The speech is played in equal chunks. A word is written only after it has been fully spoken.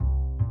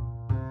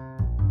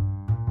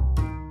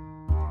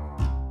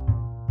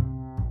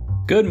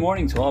Good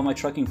morning to all my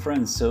trucking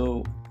friends.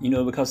 So,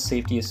 because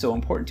safety is so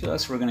important to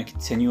us, we're going to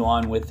continue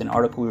on with an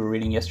article we were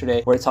reading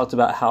yesterday where it talked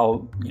about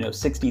how,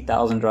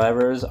 60,000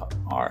 drivers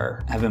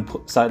have been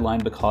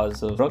sidelined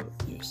because of drug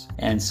use.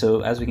 And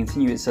so as we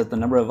continue, it says the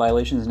number of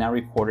violations now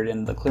reported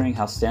in the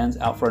clearinghouse stands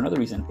out for another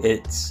reason.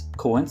 It's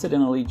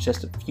coincidentally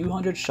just a few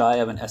hundred shy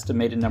of an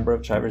estimated number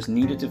of drivers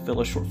needed to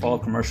fill a shortfall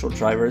of commercial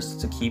drivers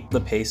to keep the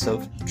pace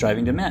of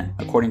driving demand.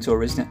 According to a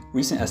recent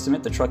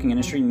estimate, the trucking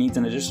industry needs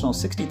an additional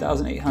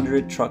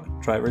 60,800 truck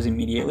drivers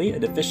immediately, a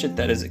deficit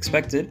that is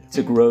expected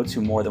to grow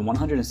to more than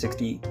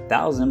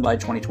 160,000 by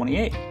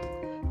 2028.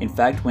 In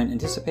fact, when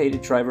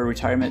anticipated driver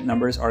retirement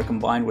numbers are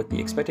combined with the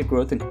expected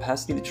growth in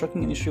capacity, the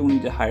trucking industry will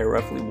need to hire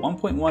roughly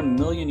 1.1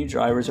 million new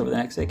drivers over the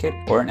next decade,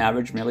 or an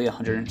average nearly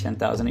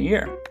 110,000 a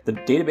year. The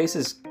database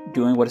is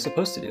doing what it's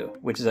supposed to do,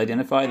 which is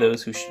identify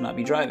those who should not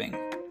be driving.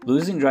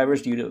 Losing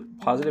drivers due to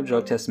positive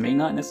drug tests may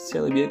not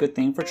necessarily be a good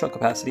thing for truck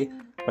capacity,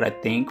 but I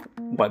think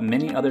what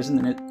many others in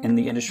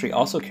the industry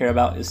also care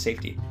about is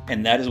safety,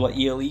 and that is what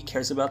ELE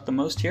cares about the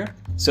most here.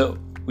 So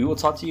we will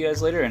talk to you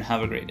guys later and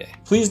have a great day.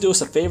 Please do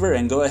us a favor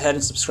and go ahead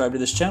and subscribe to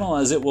this channel,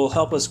 as it will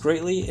help us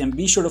greatly, and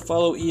be sure to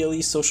follow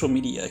ELE's social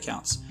media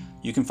accounts.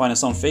 You can find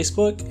us on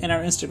Facebook, and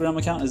our Instagram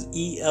account is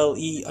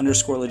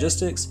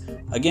ELE_logistics.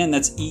 Again,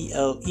 that's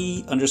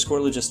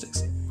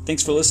ELE_logistics.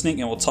 Thanks for listening,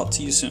 and we'll talk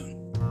to you soon.